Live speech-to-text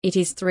It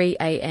is 3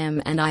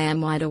 a.m. and I am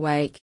wide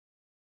awake.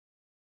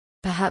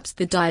 Perhaps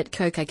the Diet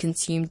Coke I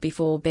consumed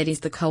before bed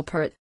is the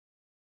culprit.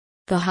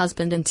 The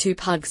husband and 2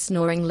 pugs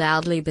snoring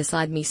loudly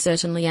beside me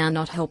certainly are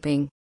not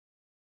helping.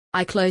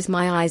 I close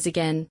my eyes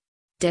again,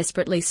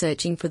 desperately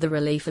searching for the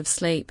relief of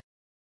sleep.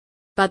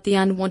 But the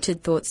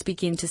unwanted thoughts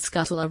begin to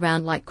scuttle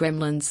around like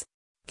gremlins,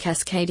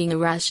 cascading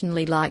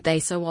irrationally like they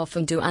so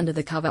often do under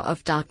the cover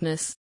of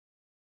darkness.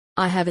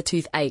 I have a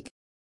toothache.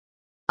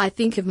 I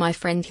think of my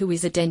friend who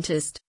is a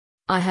dentist.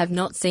 I have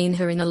not seen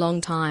her in a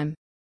long time.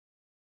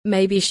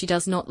 Maybe she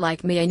does not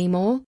like me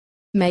anymore?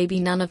 Maybe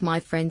none of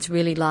my friends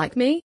really like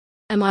me?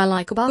 Am I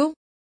likable?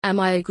 Am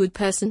I a good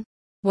person?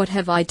 What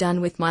have I done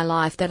with my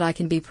life that I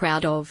can be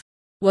proud of?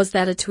 Was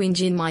that a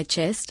twinge in my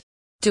chest?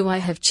 Do I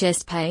have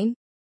chest pain?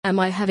 Am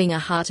I having a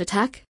heart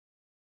attack?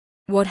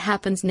 What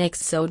happens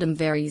next seldom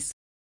varies.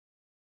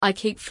 I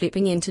keep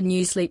flipping into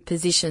new sleep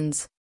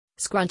positions,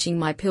 scrunching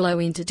my pillow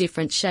into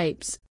different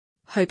shapes,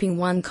 hoping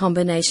one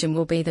combination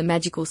will be the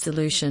magical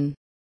solution.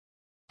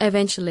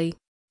 Eventually,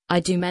 I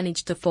do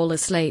manage to fall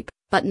asleep,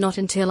 but not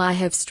until I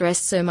have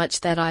stressed so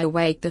much that I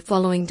awake the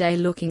following day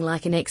looking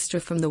like an extra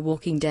from The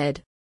Walking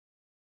Dead.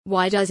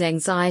 Why does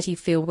anxiety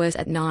feel worse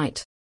at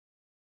night?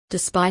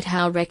 Despite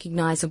how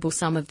recognizable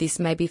some of this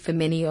may be for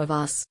many of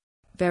us,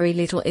 very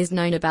little is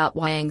known about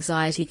why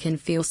anxiety can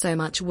feel so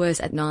much worse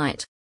at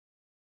night.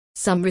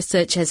 Some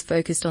research has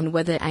focused on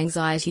whether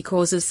anxiety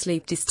causes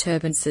sleep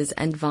disturbances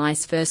and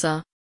vice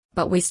versa,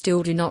 but we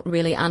still do not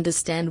really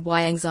understand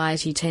why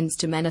anxiety tends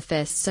to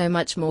manifest so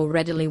much more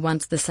readily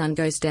once the sun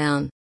goes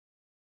down.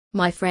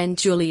 My friend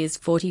Julie is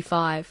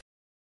 45.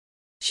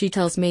 She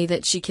tells me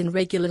that she can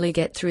regularly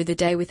get through the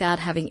day without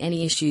having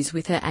any issues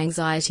with her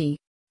anxiety,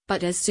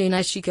 but as soon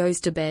as she goes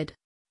to bed,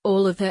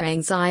 all of her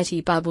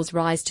anxiety bubbles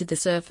rise to the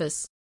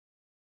surface.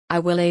 I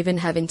will even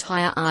have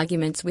entire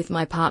arguments with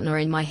my partner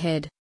in my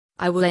head.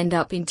 I will end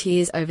up in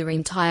tears over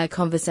entire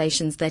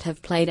conversations that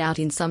have played out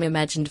in some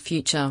imagined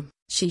future,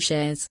 she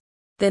shares.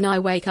 Then I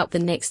wake up the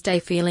next day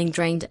feeling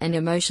drained and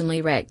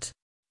emotionally wrecked,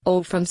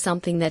 all from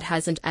something that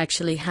hasn't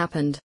actually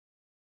happened.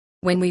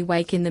 When we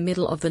wake in the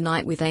middle of the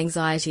night with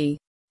anxiety,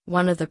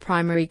 one of the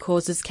primary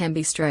causes can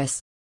be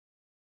stress.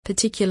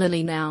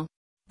 Particularly now,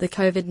 the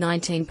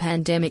COVID-19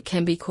 pandemic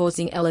can be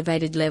causing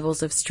elevated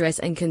levels of stress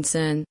and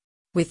concern,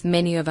 with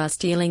many of us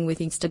dealing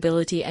with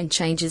instability and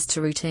changes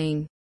to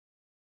routine.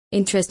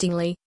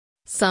 Interestingly,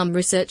 some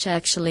research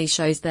actually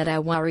shows that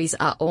our worries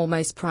are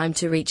almost primed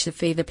to reach a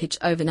fever pitch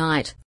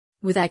overnight,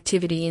 with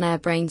activity in our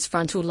brain's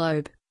frontal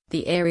lobe,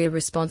 the area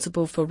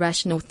responsible for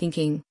rational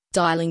thinking,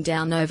 dialing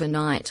down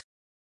overnight.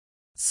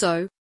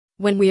 So,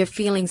 when we are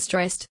feeling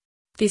stressed,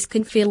 this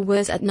can feel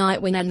worse at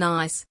night when our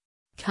nice,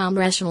 calm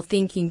rational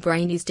thinking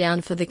brain is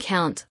down for the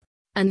count,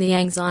 and the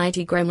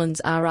anxiety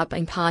gremlins are up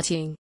and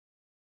partying.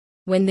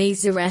 When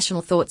these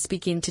irrational thoughts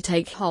begin to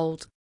take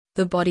hold,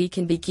 the body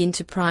can begin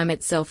to prime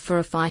itself for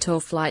a fight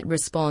or flight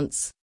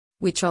response,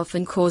 which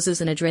often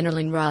causes an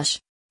adrenaline rush,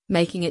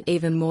 making it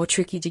even more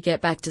tricky to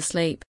get back to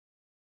sleep.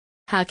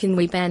 How can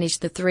we banish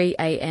the 3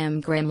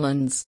 a.m.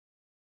 gremlins?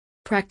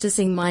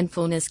 Practicing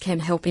mindfulness can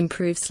help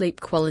improve sleep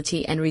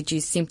quality and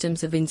reduce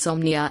symptoms of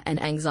insomnia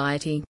and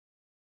anxiety.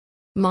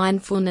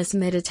 Mindfulness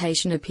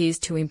meditation appears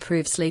to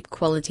improve sleep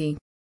quality.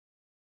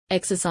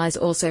 Exercise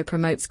also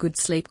promotes good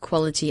sleep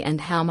quality and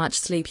how much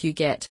sleep you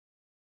get.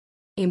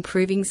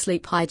 Improving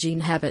sleep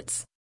hygiene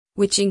habits,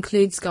 which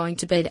includes going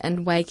to bed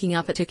and waking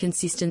up at a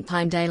consistent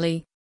time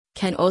daily,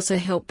 can also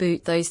help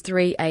boot those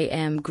 3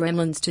 a.m.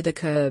 gremlins to the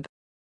curb.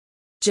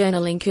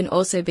 Journaling can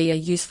also be a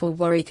useful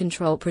worry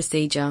control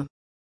procedure.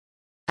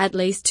 At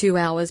least 2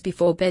 hours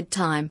before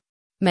bedtime,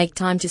 make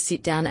time to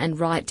sit down and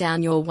write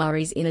down your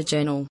worries in a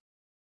journal.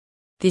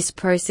 This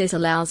process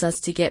allows us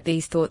to get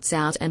these thoughts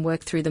out and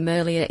work through them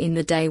earlier in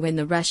the day when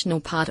the rational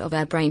part of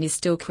our brain is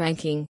still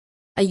cranking.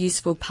 A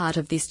useful part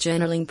of this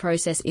journaling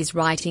process is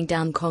writing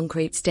down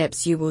concrete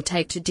steps you will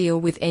take to deal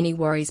with any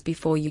worries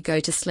before you go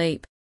to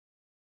sleep.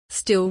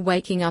 Still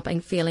waking up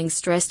and feeling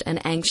stressed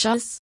and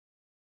anxious?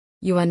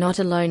 You are not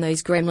alone,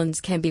 those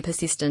gremlins can be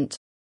persistent.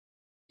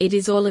 It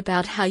is all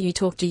about how you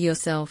talk to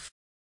yourself.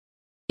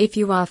 If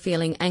you are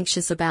feeling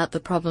anxious about the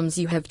problems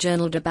you have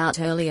journaled about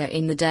earlier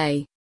in the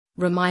day,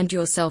 remind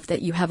yourself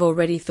that you have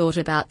already thought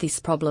about this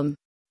problem.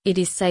 It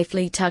is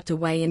safely tucked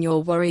away in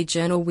your worry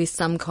journal with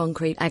some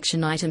concrete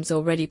action items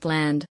already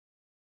planned.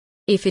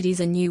 If it is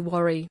a new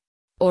worry,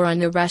 or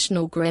an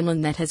irrational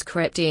gremlin that has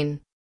crept in,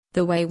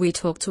 the way we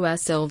talk to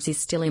ourselves is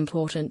still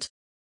important.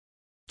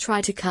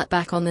 Try to cut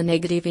back on the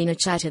negative inner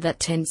chatter that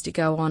tends to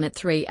go on at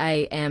 3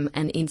 a.m.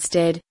 and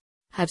instead,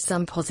 have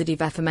some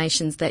positive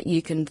affirmations that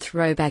you can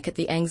throw back at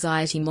the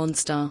anxiety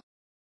monster.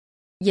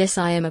 Yes,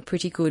 I am a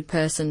pretty good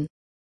person.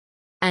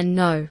 And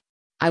no,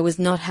 I was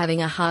not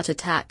having a heart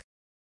attack.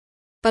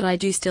 But I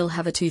do still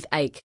have a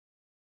toothache.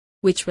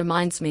 Which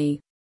reminds me,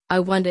 I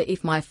wonder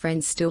if my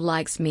friend still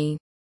likes me.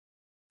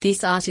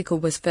 This article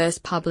was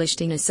first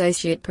published in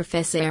Associate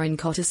Professor Erin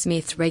Cotter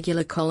Smith's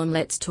regular column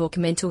Let's Talk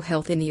Mental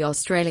Health in the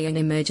Australian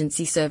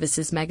Emergency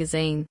Services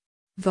Magazine,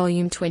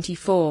 Volume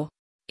 24,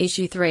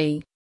 Issue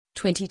 3,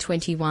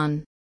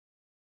 2021.